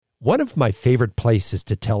One of my favorite places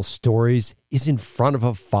to tell stories is in front of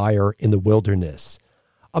a fire in the wilderness.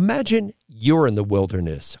 Imagine you're in the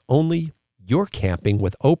wilderness, only you're camping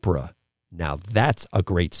with Oprah. Now that's a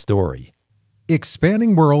great story.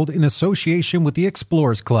 Expanding World, in association with the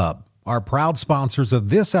Explorers Club, are proud sponsors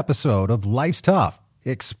of this episode of Life's Tough,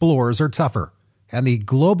 Explorers Are Tougher, and the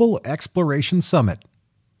Global Exploration Summit,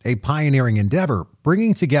 a pioneering endeavor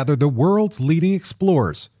bringing together the world's leading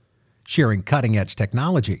explorers, sharing cutting-edge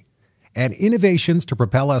technology and innovations to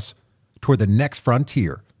propel us toward the next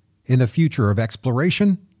frontier in the future of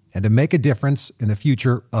exploration and to make a difference in the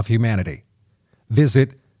future of humanity.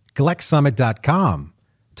 Visit GLECsummit.com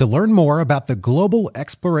to learn more about the Global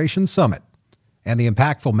Exploration Summit and the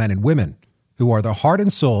impactful men and women who are the heart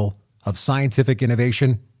and soul of scientific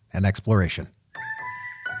innovation and exploration.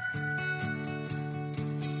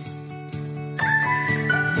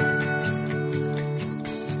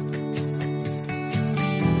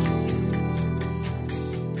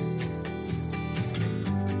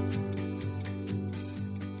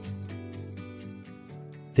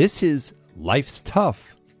 This is Life's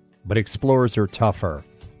Tough, but Explorers Are Tougher.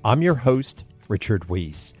 I'm your host, Richard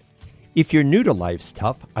Weiss. If you're new to Life's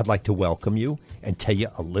Tough, I'd like to welcome you and tell you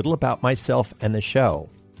a little about myself and the show.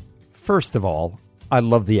 First of all, I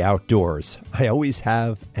love the outdoors. I always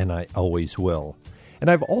have, and I always will. And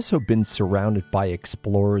I've also been surrounded by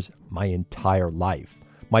explorers my entire life.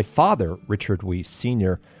 My father, Richard Weiss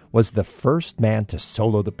Sr., was the first man to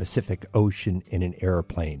solo the Pacific Ocean in an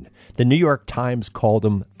airplane. The New York Times called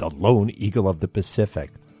him the Lone Eagle of the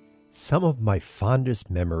Pacific. Some of my fondest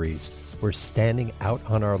memories were standing out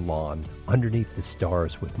on our lawn underneath the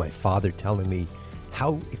stars with my father telling me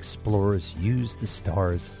how explorers use the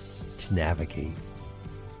stars to navigate.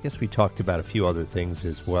 I guess we talked about a few other things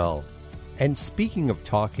as well. And speaking of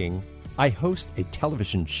talking, I host a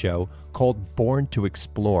television show called Born to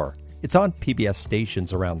Explore. It's on PBS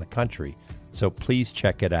stations around the country, so please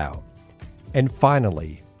check it out. And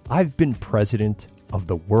finally, I've been president of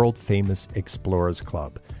the world-famous Explorers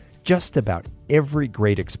Club. Just about every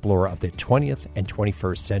great explorer of the 20th and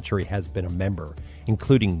 21st century has been a member,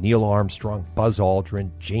 including Neil Armstrong, Buzz Aldrin,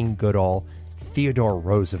 Jane Goodall, Theodore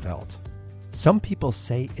Roosevelt. Some people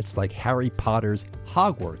say it's like Harry Potter's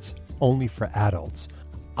Hogwarts, only for adults.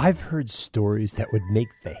 I've heard stories that would make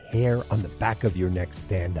the hair on the back of your neck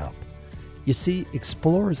stand up. You see,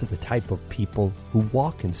 explorers are the type of people who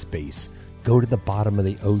walk in space, go to the bottom of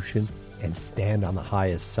the ocean, and stand on the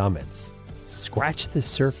highest summits. Scratch the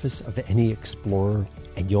surface of any explorer,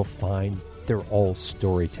 and you'll find they're all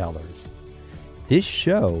storytellers. This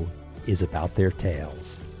show is about their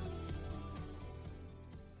tales.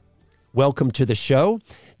 Welcome to the show.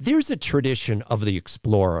 There's a tradition of the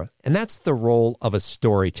explorer, and that's the role of a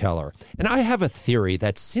storyteller. And I have a theory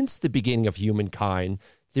that since the beginning of humankind,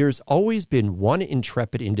 there's always been one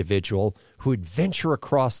intrepid individual who would venture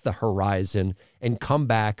across the horizon and come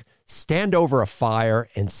back, stand over a fire,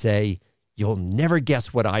 and say, "You'll never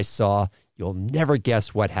guess what I saw. You'll never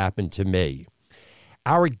guess what happened to me."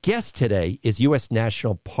 Our guest today is U.S.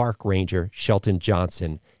 National Park Ranger Shelton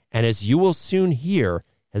Johnson, and as you will soon hear,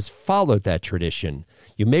 has followed that tradition.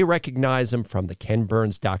 You may recognize him from the Ken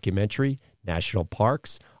Burns documentary, National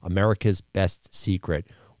Parks, America's Best Secret.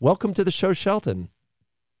 Welcome to the show, Shelton.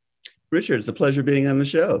 Richard, it's a pleasure being on the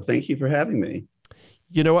show. Thank you for having me.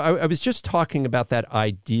 You know, I was just talking about that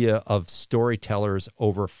idea of storytellers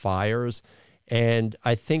over fires, and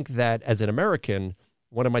I think that as an American,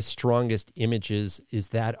 one of my strongest images is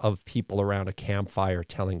that of people around a campfire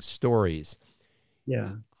telling stories.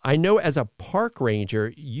 Yeah. I know as a park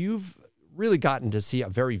ranger, you've really gotten to see a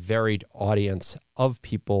very varied audience of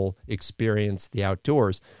people experience the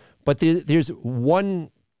outdoors. But there's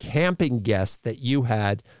one camping guest that you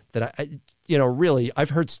had that really, I've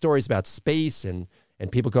heard stories about space and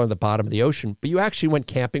people going to the bottom of the ocean, but you actually went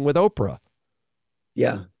camping with Oprah.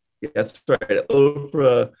 Yeah, that's right.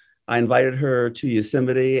 Oprah, I invited her to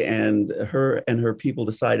Yosemite, and her people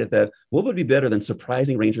decided that what would be better than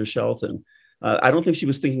surprising Ranger Shelton? I don't think she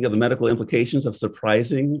was thinking of the medical implications of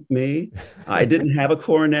surprising me. I didn't have a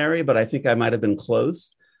coronary, but I think I might have been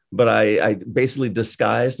close. But I basically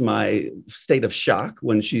disguised my state of shock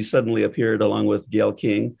when she suddenly appeared along with Gayle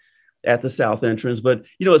King at the south entrance. But,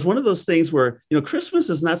 it's one of those things where, Christmas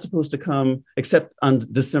is not supposed to come except on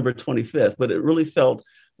December 25th, but it really felt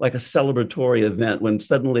like a celebratory event when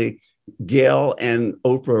suddenly Gayle and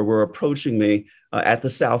Oprah were approaching me at the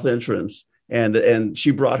south entrance. And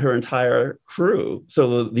she brought her entire crew.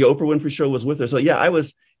 So the Oprah Winfrey Show was with her. So yeah, I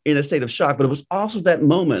was in a state of shock, but it was also that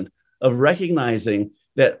moment of recognizing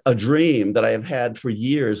that a dream that I have had for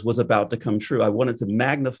years was about to come true. I wanted to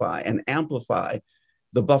magnify and amplify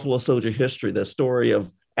the Buffalo Soldier history, the story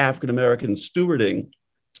of African Americans stewarding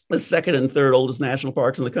the second and third oldest national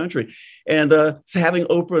parks in the country. And so having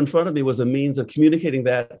Oprah in front of me was a means of communicating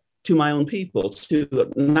that to my own people,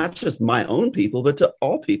 to not just my own people, but to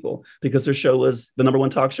all people, because their show was the number one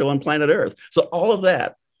talk show on planet Earth. So all of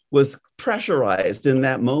that was pressurized in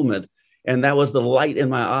that moment. And that was the light in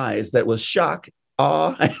my eyes that was shock,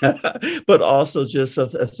 awe, but also just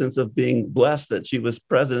a sense of being blessed that she was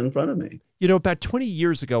present in front of me. You know, about 20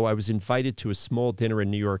 years ago, I was invited to a small dinner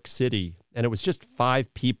in New York City, and it was just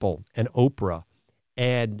 5 people and Oprah.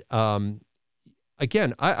 And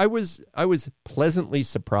again, I was pleasantly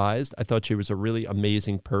surprised. I thought she was a really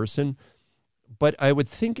amazing person. But I would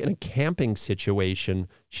think in a camping situation,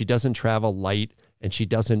 she doesn't travel light and she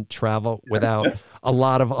doesn't travel without a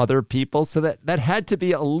lot of other people. So that had to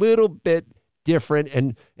be a little bit different.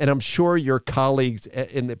 And I'm sure your colleagues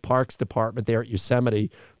in the parks department there at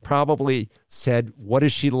Yosemite probably said, what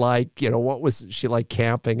is she like? You know, what was she like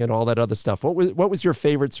camping and all that other stuff? What was your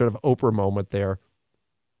favorite sort of Oprah moment there?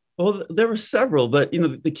 Well, there were several, but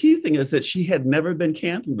the key thing is that she had never been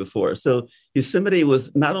camping before. So Yosemite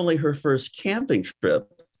was not only her first camping trip,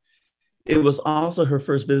 it was also her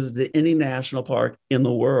first visit to any national park in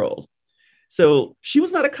the world. So she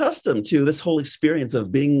was not accustomed to this whole experience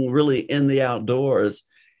of being really in the outdoors.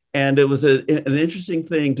 And it was an interesting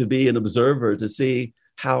thing to be an observer, to see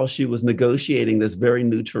how she was negotiating this very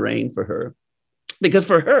new terrain for her. Because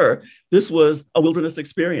for her, this was a wilderness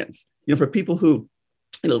experience. For people who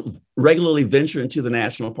regularly venture into the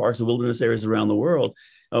national parks and wilderness areas around the world,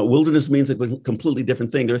 wilderness means a completely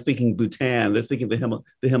different thing. They're thinking Bhutan, they're thinking the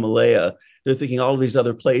Himalaya, they're thinking all of these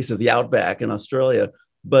other places, the outback in Australia.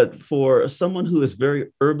 But for someone who is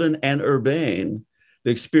very urban and urbane,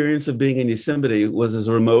 the experience of being in Yosemite was as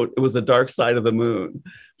remote. It was the dark side of the moon,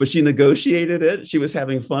 but she negotiated it. She was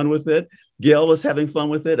having fun with it. Gail was having fun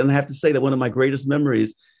with it. And I have to say that one of my greatest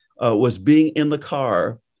memories was being in the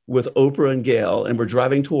car with Oprah and Gail, and we're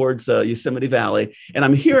driving towards Yosemite Valley. And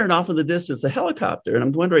I'm hearing off in the distance a helicopter, and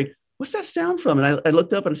I'm wondering, what's that sound from? And I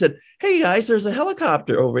looked up and I said, hey guys, there's a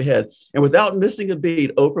helicopter overhead. And without missing a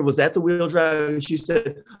beat, Oprah was at the wheel drive and she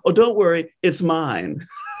said, oh, don't worry, it's mine.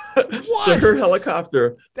 So her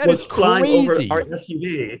helicopter was flying over our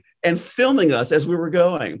SUV and filming us as we were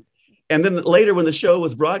going. And then later when the show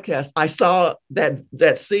was broadcast, I saw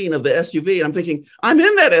that scene of the SUV and I'm thinking, I'm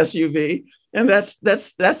in that SUV. And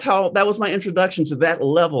that was my introduction to that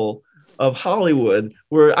level of Hollywood,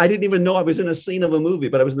 where I didn't even know I was in a scene of a movie,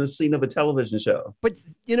 but I was in the scene of a television show. But,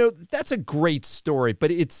 that's a great story.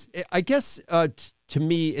 But I guess, to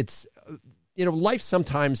me, it's, life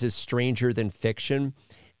sometimes is stranger than fiction.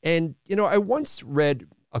 And, I once read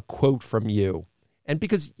a quote from you, and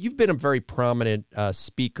because you've been a very prominent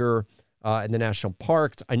speaker in the national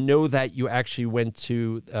parks, I know that you actually went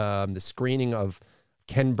to the screening of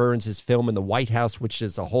Ken Burns' film in the White House, which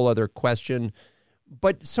is a whole other question.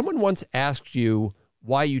 But someone once asked you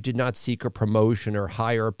why you did not seek a promotion or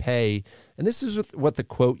higher pay. And this is what the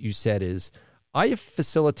quote you said is, I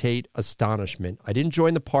facilitate astonishment. I didn't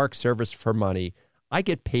join the park service for money. I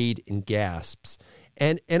get paid in gasps.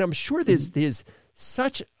 And I'm sure there's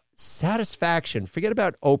such satisfaction. Forget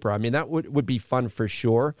about Oprah. I mean, that would be fun for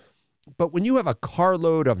sure. But when you have a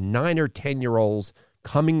carload of 9 or 10-year-olds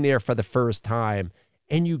coming there for the first time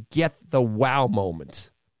and you get the wow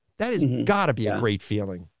moment, that has got to be a great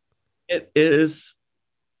feeling. It is.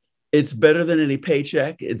 It's better than any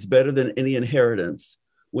paycheck. It's better than any inheritance.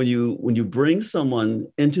 When you bring someone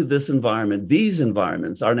into this environment, these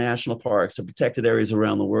environments, our national parks, the protected areas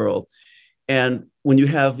around the world, and when you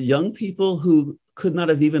have young people who could not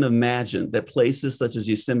have even imagined that places such as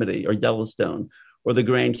Yosemite or Yellowstone or the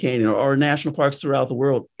Grand Canyon or national parks throughout the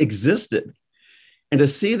world existed, and to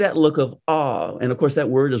see that look of awe, and of course that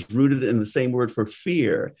word is rooted in the same word for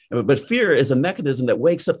fear, but fear is a mechanism that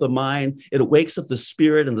wakes up the mind, it wakes up the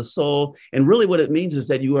spirit and the soul, and really what it means is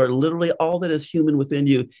that you are literally, all that is human within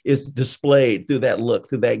you is displayed through that look,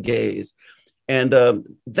 through that gaze. And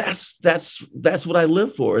that's what I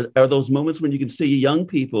live for, are those moments when you can see young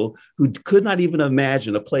people who could not even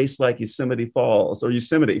imagine a place like Yosemite Falls or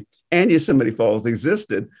Yosemite Falls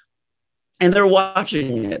existed. And they're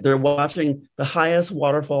watching it. They're watching the highest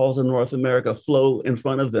waterfalls in North America flow in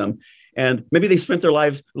front of them. And maybe they spent their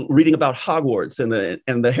lives reading about Hogwarts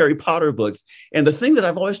and the Harry Potter books. And the thing that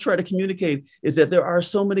I've always tried to communicate is that there are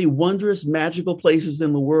so many wondrous, magical places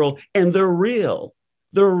in the world, and they're real.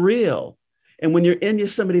 They're real. And when you're in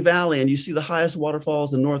Yosemite Valley and you see the highest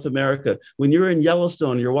waterfalls in North America, when you're in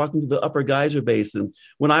Yellowstone, you're walking through the Upper Geyser Basin.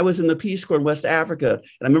 When I was in the Peace Corps in West Africa, and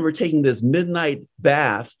I remember taking this midnight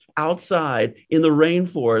bath outside in the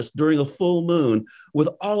rainforest during a full moon with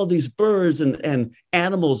all of these birds and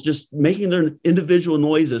animals just making their individual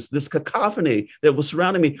noises, this cacophony that was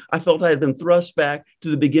surrounding me, I felt I had been thrust back to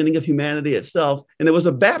the beginning of humanity itself. And it was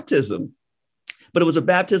a baptism. But it was a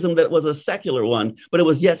baptism that was a secular one, but it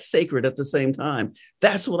was yet sacred at the same time.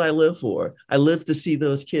 That's what I live for. I live to see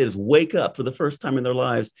those kids wake up for the first time in their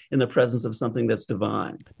lives in the presence of something that's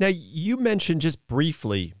divine. Now, you mentioned just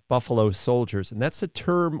briefly Buffalo Soldiers, and that's a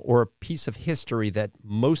term or a piece of history that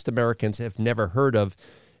most Americans have never heard of.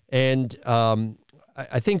 And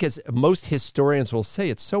I think, as most historians will say,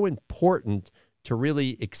 it's so important to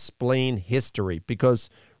really explain history because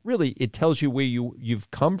really it tells you where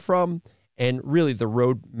you've come from and really the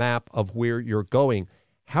roadmap of where you're going.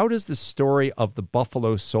 How does the story of the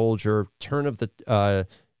Buffalo Soldier, turn of the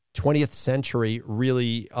 20th century,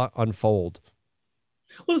 really unfold?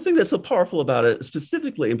 Well, the thing that's so powerful about it,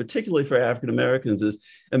 specifically and particularly for African Americans, is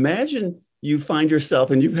imagine you find yourself,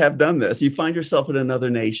 and you have done this, you find yourself in another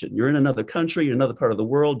nation. You're in another country, you're in another part of the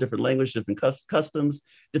world, different language, different customs,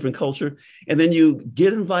 different culture. And then you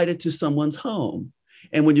get invited to someone's home.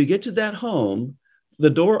 And when you get to that home, the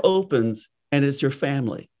door opens and it's your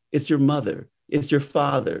family. It's your mother. It's your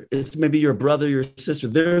father. It's maybe your brother, your sister.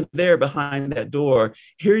 They're there behind that door.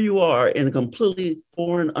 Here you are in a completely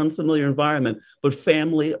foreign, unfamiliar environment, but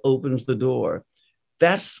family opens the door.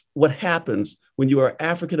 That's what happens when you are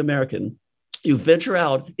African American. You venture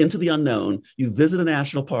out into the unknown, you visit a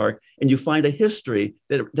national park, and you find a history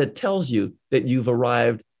that tells you that you've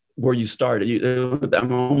arrived where you started.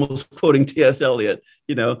 I'm almost quoting T.S. Eliot,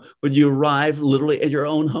 when you arrive literally at your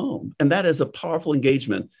own home. And that is a powerful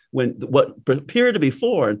engagement when what appeared to be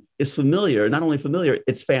foreign is familiar. Not only familiar,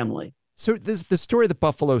 it's family. So the story of the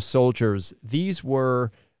Buffalo Soldiers, these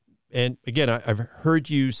were, and again, I've heard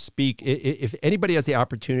you speak. If anybody has the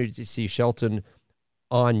opportunity to see Shelton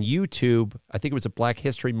on YouTube, I think it was a Black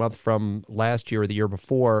History Month from last year or the year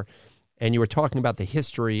before, and you were talking about the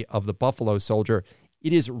history of the Buffalo Soldier.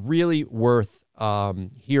 It is really worth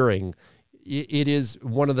hearing. It is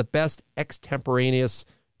one of the best extemporaneous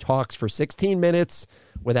talks for 16 minutes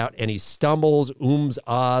without any stumbles,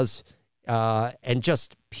 ahs, and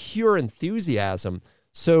just pure enthusiasm.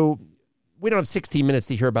 So we don't have 16 minutes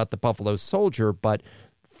to hear about the Buffalo Soldier, but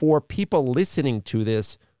for people listening to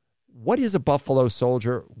this, what is a Buffalo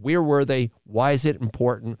Soldier? Where were they? Why is it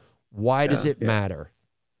important? Why does it matter?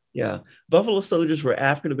 Yeah. Buffalo Soldiers were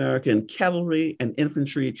African-American cavalry and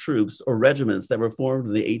infantry troops or regiments that were formed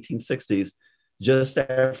in the 1860s, just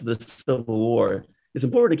after the Civil War. It's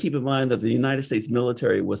important to keep in mind that the United States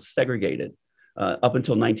military was segregated up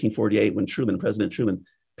until 1948 when President Truman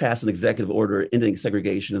passed an executive order ending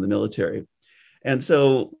segregation in the military. And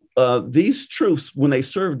so these troops, when they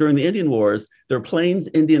served during the Indian Wars, their Plains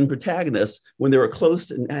Indian protagonists, when they were close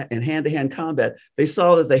in hand-to-hand combat, they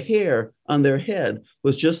saw that the hair on their head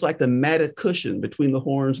was just like the matted cushion between the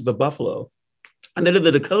horns of the buffalo. And then in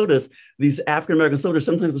the Dakotas, these African-American soldiers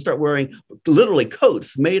sometimes would start wearing literally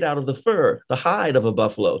coats made out of the fur, the hide of a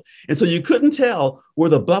buffalo. And so you couldn't tell where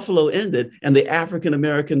the buffalo ended and the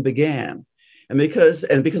African-American began. And because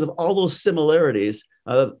of all those similarities,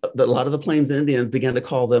 a lot of the Plains Indians began to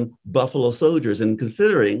call them Buffalo Soldiers. And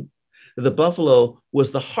considering that the buffalo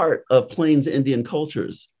was the heart of Plains Indian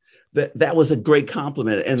cultures, that was a great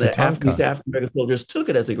compliment. And these African-American soldiers took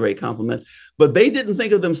it as a great compliment. But they didn't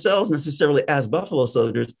think of themselves necessarily as Buffalo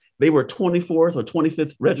Soldiers. They were 24th or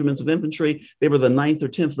 25th regiments of infantry. They were the 9th or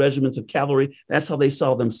 10th regiments of cavalry. That's how they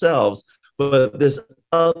saw themselves. But this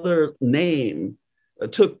other name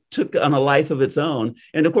took on a life of its own.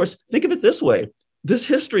 And of course, think of it this way. This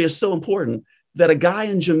history is so important that a guy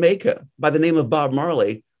in Jamaica by the name of Bob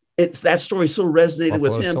Marley, that story so resonated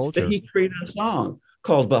Buffalo with him Soldier. That he created a song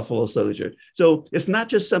called Buffalo Soldier. So it's not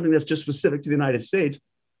just something that's just specific to the United States.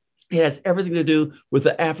 It has everything to do with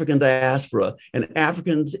the African diaspora and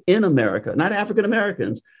Africans in America, not African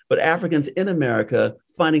Americans, but Africans in America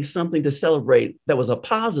finding something to celebrate that was a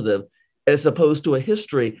positive as opposed to a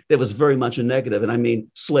history that was very much a negative. And I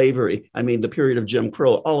mean slavery, I mean the period of Jim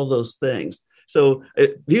Crow, all of those things. So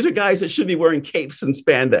these are guys that should be wearing capes and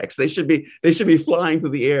spandex. They should be flying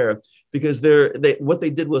through the air because what they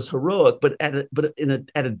did was heroic, but at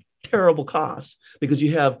a terrible cost, because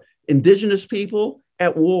you have indigenous people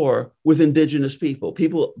at war with indigenous people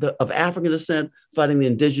of African descent fighting the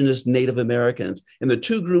indigenous Native Americans. And the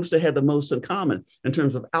two groups that had the most in common in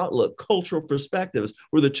terms of outlook, cultural perspectives,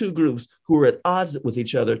 were the two groups who were at odds with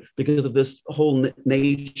each other because of this whole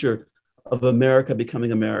nature of America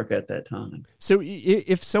becoming America at that time. So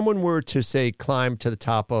if someone were to, say, climb to the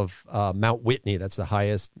top of Mount Whitney, that's the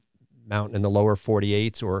highest mountain in the lower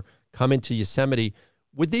 48s, or come into Yosemite,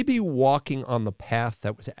 would they be walking on the path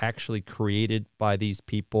that was actually created by these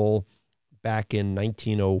people back in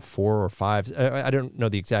 1904 or 5? I don't know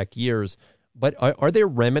the exact years, but are there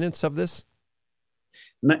remnants of this?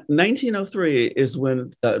 1903 is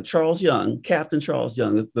when Charles Young, Captain Charles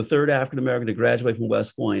Young, the third African-American to graduate from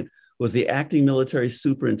West Point, was the acting military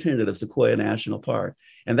superintendent of Sequoia National Park.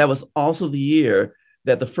 And that was also the year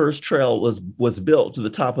that the first trail was built to the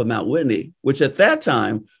top of Mount Whitney, which at that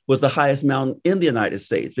time was the highest mountain in the United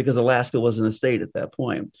States, because Alaska wasn't a state at that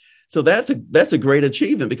point. So that's a great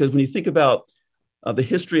achievement, because when you think about the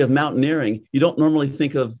history of mountaineering, you don't normally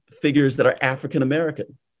think of figures that are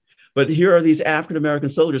African-American. But here are these African-American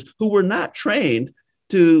soldiers who were not trained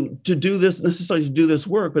to do this, necessarily to do this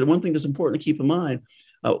work. But one thing that's important to keep in mind,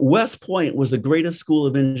 West Point was the greatest school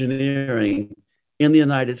of engineering in the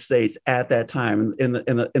United States at that time in the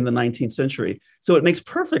 19th century. So it makes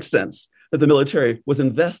perfect sense that the military was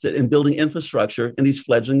invested in building infrastructure in these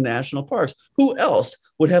fledgling national parks. Who else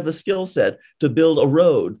would have the skill set to build a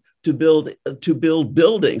road, to build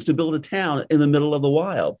buildings, to build a town in the middle of the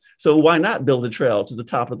wild? So why not build a trail to the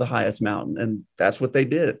top of the highest mountain? And that's what they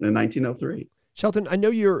did in 1903. Shelton, I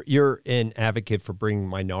know you're an advocate for bringing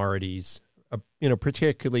minorities,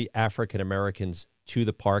 particularly African Americans, to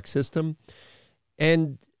the park system.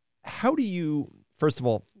 And how do you, first of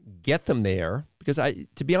all, get them there? Because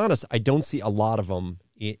to be honest, I don't see a lot of them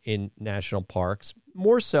in national parks,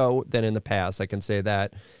 more so than in the past. I can say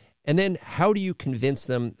that. And then how do you convince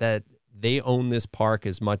them that they own this park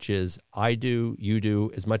as much as I do, you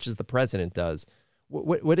do, as much as the president does?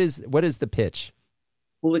 What is the pitch?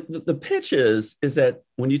 Well, the pitch is that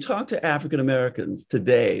when you talk to African Americans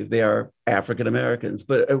today, they are African Americans.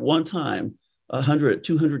 But at one time, 100,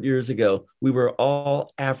 200 years ago, we were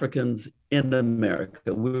all Africans in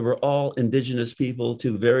America. We were all indigenous people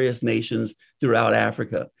to various nations throughout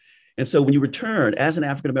Africa. And so when you return as an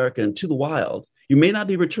African American to the wild, you may not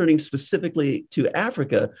be returning specifically to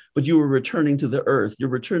Africa, but you are returning to the earth. You're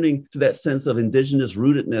returning to that sense of indigenous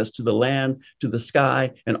rootedness to the land, to the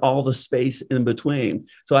sky, and all the space in between.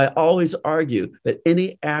 So I always argue that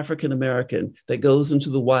any African American that goes into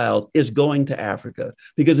the wild is going to Africa.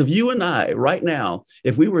 Because if you and I, right now,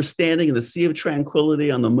 if we were standing in the Sea of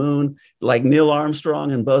Tranquility on the moon, like Neil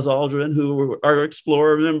Armstrong and Buzz Aldrin, who are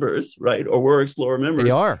Explorer members, right? Or were Explorer members.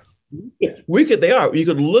 They are. They are. You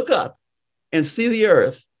could look up and see the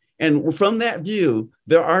earth. And from that view,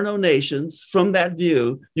 there are no nations. From that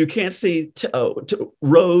view, you can't see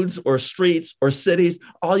roads or streets or cities.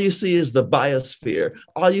 All you see is the biosphere.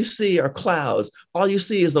 All you see are clouds. All you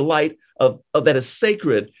see is the light of that is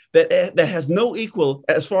sacred, that has no equal,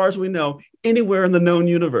 as far as we know, anywhere in the known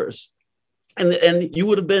universe. And you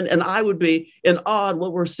would have been, and I would be, in awe at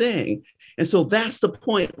what we're seeing. And so that's the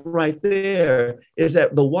point right there, is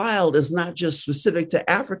that the wild is not just specific to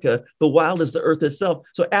Africa. The wild is the earth itself.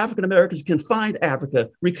 So African Americans can find Africa,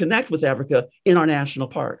 reconnect with Africa in our national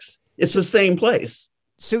parks. It's the same place.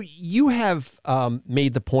 So you have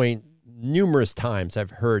made the point numerous times,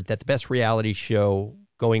 I've heard, that the best reality show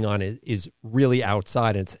going on is really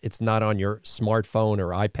outside. And it's not on your smartphone or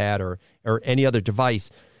iPad or any other device.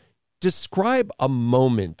 Describe a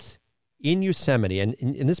moment in Yosemite,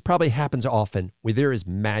 and this probably happens often, where there is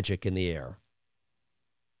magic in the air.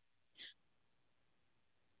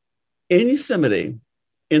 In Yosemite,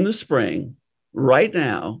 in the spring, right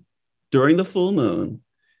now, during the full moon,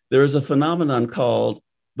 there is a phenomenon called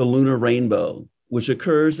the lunar rainbow, which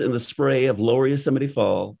occurs in the spray of Lower Yosemite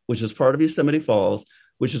Fall, which is part of Yosemite Falls,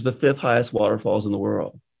 which is the 5th highest waterfalls in the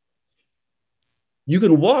world. You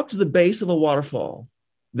can walk to the base of a waterfall,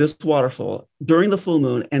 this waterfall, during the full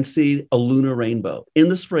moon and see a lunar rainbow in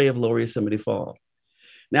the spray of Lower Yosemite Fall.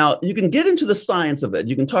 Now, you can get into the science of it.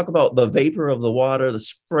 You can talk about the vapor of the water, the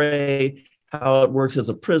spray, how it works as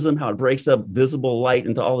a prism, how it breaks up visible light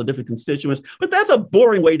into all the different constituents. But that's a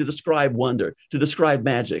boring way to describe wonder, to describe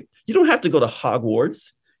magic. You don't have to go to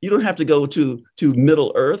Hogwarts. You don't have to go to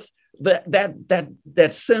Middle Earth. That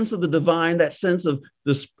sense of the divine, that sense of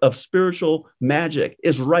spiritual magic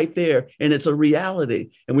is right there, and it's a reality.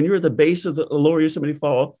 And when you're at the base of the Lower Yosemite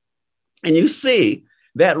Fall and you see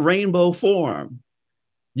that rainbow form,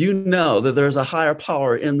 you know that there's a higher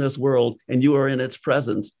power in this world, and you are in its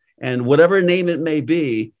presence. And whatever name it may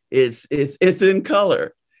be, it's in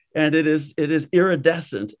color, and it is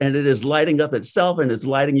iridescent, and it is lighting up itself, and it's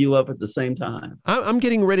lighting you up at the same time. I'm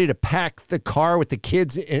getting ready to pack the car with the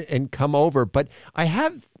kids and come over, but I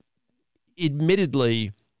have,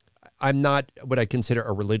 admittedly, I'm not what I consider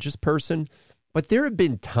a religious person, but there have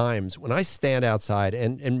been times when I stand outside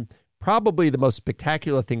and probably the most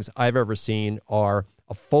spectacular things I've ever seen are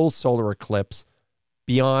a full solar eclipse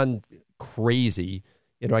beyond crazy.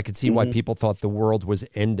 You know, I could see why people thought the world was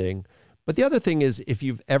ending. But the other thing is, if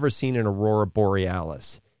you've ever seen an aurora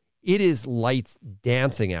borealis, it is lights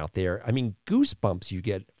dancing out there. I mean, goosebumps you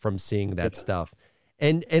get from seeing that stuff.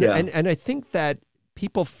 And I think that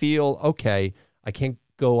people feel, okay, I can't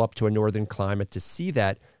go up to a northern climate to see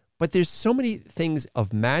that. But there's so many things of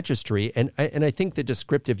magistry. And I think the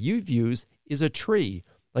descriptive you've used is a tree.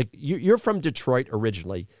 Like you're from Detroit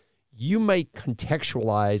originally. You might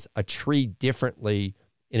contextualize a tree differently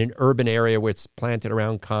in an urban area where it's planted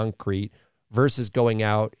around concrete versus going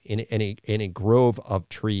out in a grove of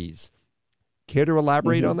trees. Care to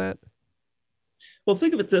elaborate on that? Well,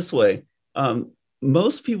 think of it this way.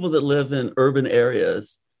 Most people that live in urban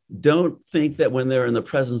areas don't think that when they're in the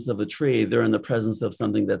presence of a tree, they're in the presence of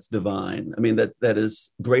something that's divine. I mean, that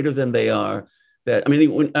is greater than they are. When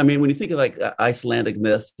you think of like Icelandic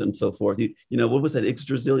myths and so forth, you know, what was that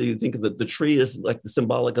Yggdrasil? You think of the tree as like the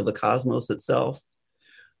symbolic of the cosmos itself.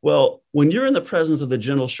 Well, when you're in the presence of the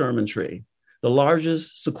gentle Sherman tree, the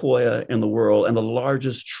largest sequoia in the world and the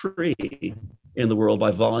largest tree in the world by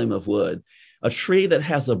volume of wood, a tree that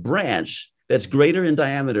has a branch that's greater in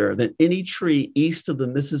diameter than any tree east of the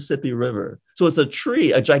Mississippi River. So it's a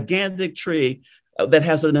tree, a gigantic tree that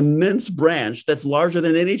has an immense branch that's larger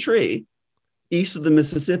than any tree east of the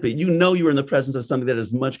Mississippi. You know you're in the presence of something that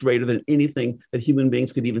is much greater than anything that human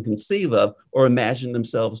beings could even conceive of or imagine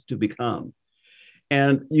themselves to become.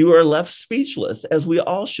 And you are left speechless, as we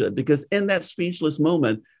all should, because in that speechless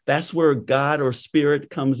moment, that's where God or spirit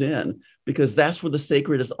comes in, because that's where the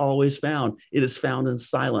sacred is always found. It is found in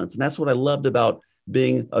silence. And that's what I loved about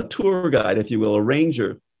being a tour guide, if you will, a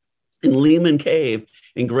ranger in Lehman Cave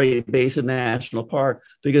in Great Basin National Park,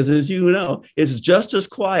 because as you know, it's just as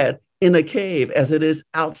quiet in a cave as it is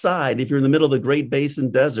outside if you're in the middle of the Great Basin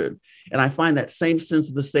desert. And I find that same sense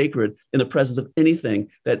of the sacred in the presence of anything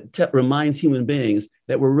that reminds human beings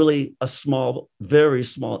that we're really a small, very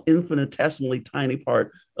small, infinitesimally tiny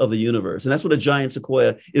part of the universe. And that's what a giant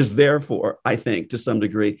sequoia is there for, I think, to some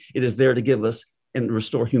degree. It is there to give us and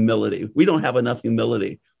restore humility. We don't have enough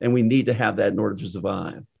humility, and we need to have that in order to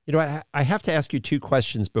survive. You know, I have to ask you two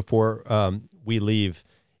questions before we leave.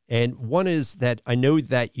 And one is that I know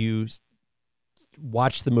that you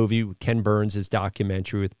watched the movie Ken Burns'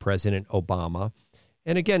 documentary with President Obama.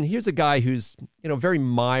 And again, here's a guy who's, you know, very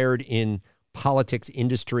mired in politics,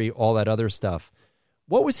 industry, all that other stuff.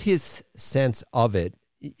 What was his sense of it?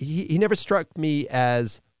 He never struck me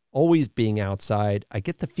as always being outside. I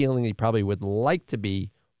get the feeling he probably would like to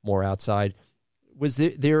be more outside. Was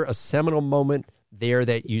there a seminal moment there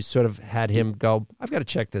that you sort of had him go, I've got to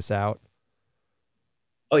check this out?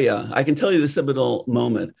 Oh, yeah. I can tell you the seminal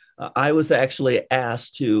moment. I was actually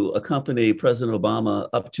asked to accompany President Obama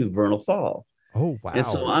up to Vernal Fall. Oh, wow. And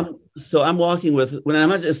so I'm walking with,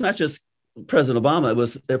 it's not just President Obama, it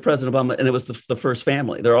was President Obama, and it was the first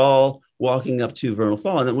family. They're all walking up to Vernal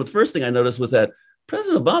Fall. And then the first thing I noticed was that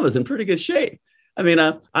President Obama is in pretty good shape. I mean,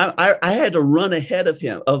 I had to run ahead of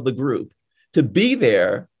him, of the group, to be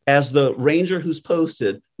there as the ranger who's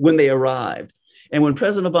posted when they arrived. And when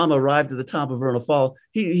President Obama arrived at the top of Vernal Fall,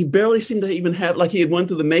 he barely seemed to even have, like he had went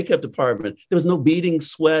through the makeup department. There was no beading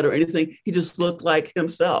sweat or anything. He just looked like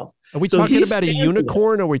himself. Are we talking about a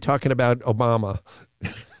unicorn or are we talking about Obama?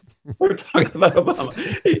 We're talking about Obama.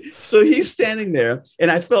 So he's standing there,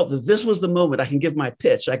 and I felt that this was the moment I can give my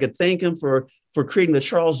pitch. I could thank him for creating the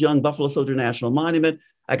Charles Young Buffalo Soldier National Monument.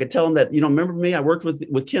 I could tell him that, remember me? I worked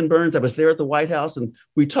with Ken Burns. I was there at the White House, and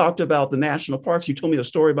we talked about the national parks. You told me a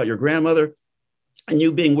story about your grandmother and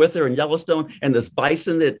you being with her in Yellowstone, and this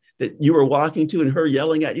bison that you were walking to, and her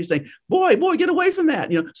yelling at you, saying, boy, get away from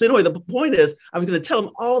that. So anyway, the point is, I was going to tell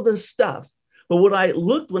him all this stuff. But when I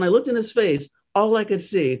looked in his face, all I could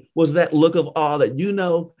see was that look of awe that you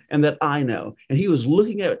know and that I know. And he was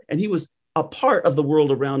looking at it, and he was a part of the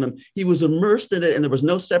world around him. He was immersed in it, and there was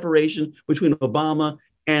no separation between Obama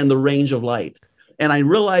and the range of light. And I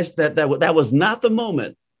realized that was not the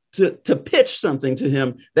moment to pitch something to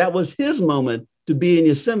him. That was his moment to be in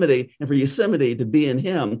Yosemite, and for Yosemite to be in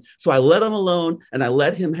him. So I let him alone, and I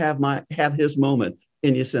let him have his moment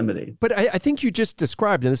in Yosemite. But I think you just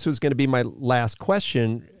described, and this was going to be my last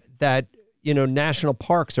question, that national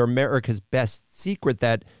parks are America's best secret,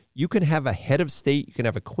 that you can have a head of state, you can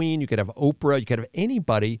have a queen, you could have Oprah, you could have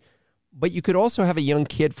anybody, but you could also have a young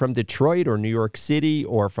kid from Detroit or New York City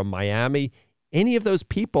or from Miami. Any of those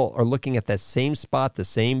people are looking at that same spot, the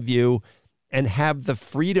same view, and have the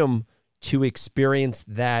freedom to experience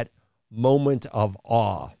that moment of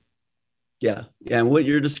awe. Yeah. And what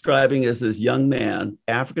you're describing is this young man,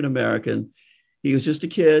 African-American. He was just a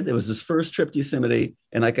kid. It was his first trip to Yosemite.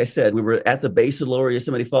 And like I said, we were at the base of Lower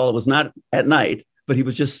Yosemite Fall. It was not at night, but he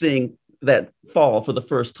was just seeing that fall for the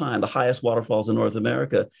first time, the highest waterfalls in North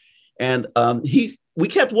America. And we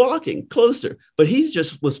kept walking closer, but he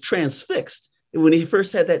just was transfixed when he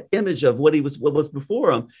first had that image of what was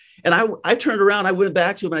before him. And I turned around, I went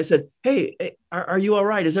back to him and I said, hey, are you all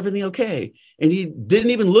right? Is everything okay? And he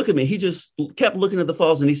didn't even look at me. He just kept looking at the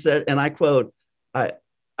falls and he said, and I quote,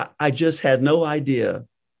 I just had no idea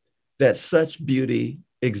that such beauty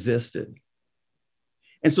existed.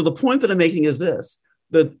 And so the point that I'm making is this,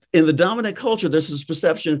 that in the dominant culture, there's this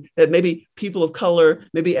perception that maybe people of color,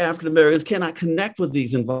 maybe African Americans cannot connect with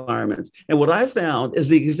these environments. And what I found is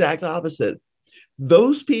the exact opposite.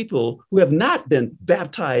 Those people who have not been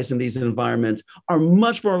baptized in these environments are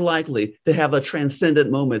much more likely to have a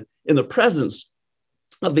transcendent moment in the presence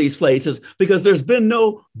of these places because there's been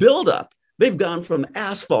no buildup. They've gone from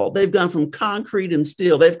asphalt, they've gone from concrete and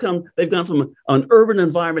steel, they've gone from an urban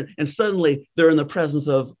environment, and suddenly they're in the presence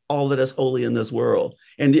of all that is holy in this world.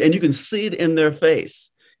 And you can see it in their face.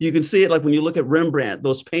 You can see it like when you look at Rembrandt,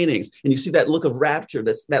 those paintings, and you see that look of rapture,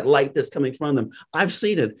 that light that's coming from them. I've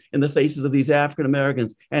seen it in the faces of these African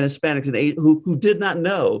Americans and Hispanics who did not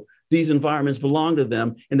know these environments belonged to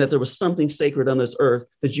them and that there was something sacred on this earth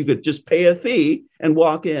that you could just pay a fee and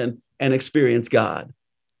walk in and experience God.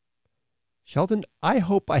 Sheldon, I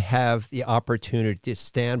hope I have the opportunity to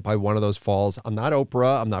stand by one of those falls. I'm not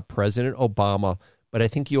Oprah, I'm not President Obama, but I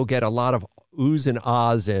think you'll get a lot of oohs and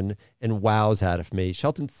ahs and wows out of me.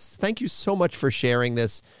 Sheldon, thank you so much for sharing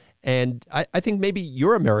this. And I think maybe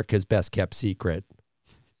you're America's best kept secret.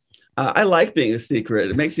 I like being a secret.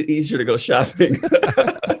 It makes it easier to go shopping.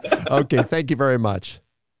 Okay, thank you very much.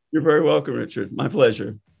 You're very welcome, Richard. My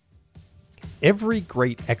pleasure. Every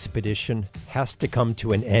great expedition has to come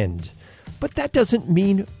to an end. But that doesn't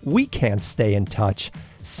mean we can't stay in touch.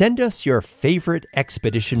 Send us your favorite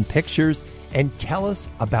expedition pictures and tell us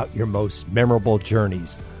about your most memorable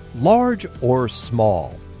journeys, large or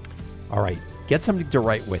small. All right, get something to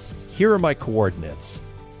write with. Here are my coordinates.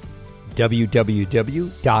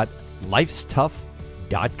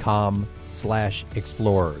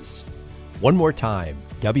 www.lifestough.com/explorers. One more time,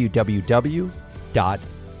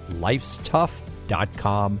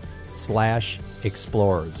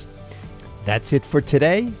 www.lifestough.com/explorers. That's it for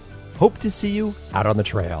today. Hope to see you out on the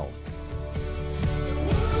trail.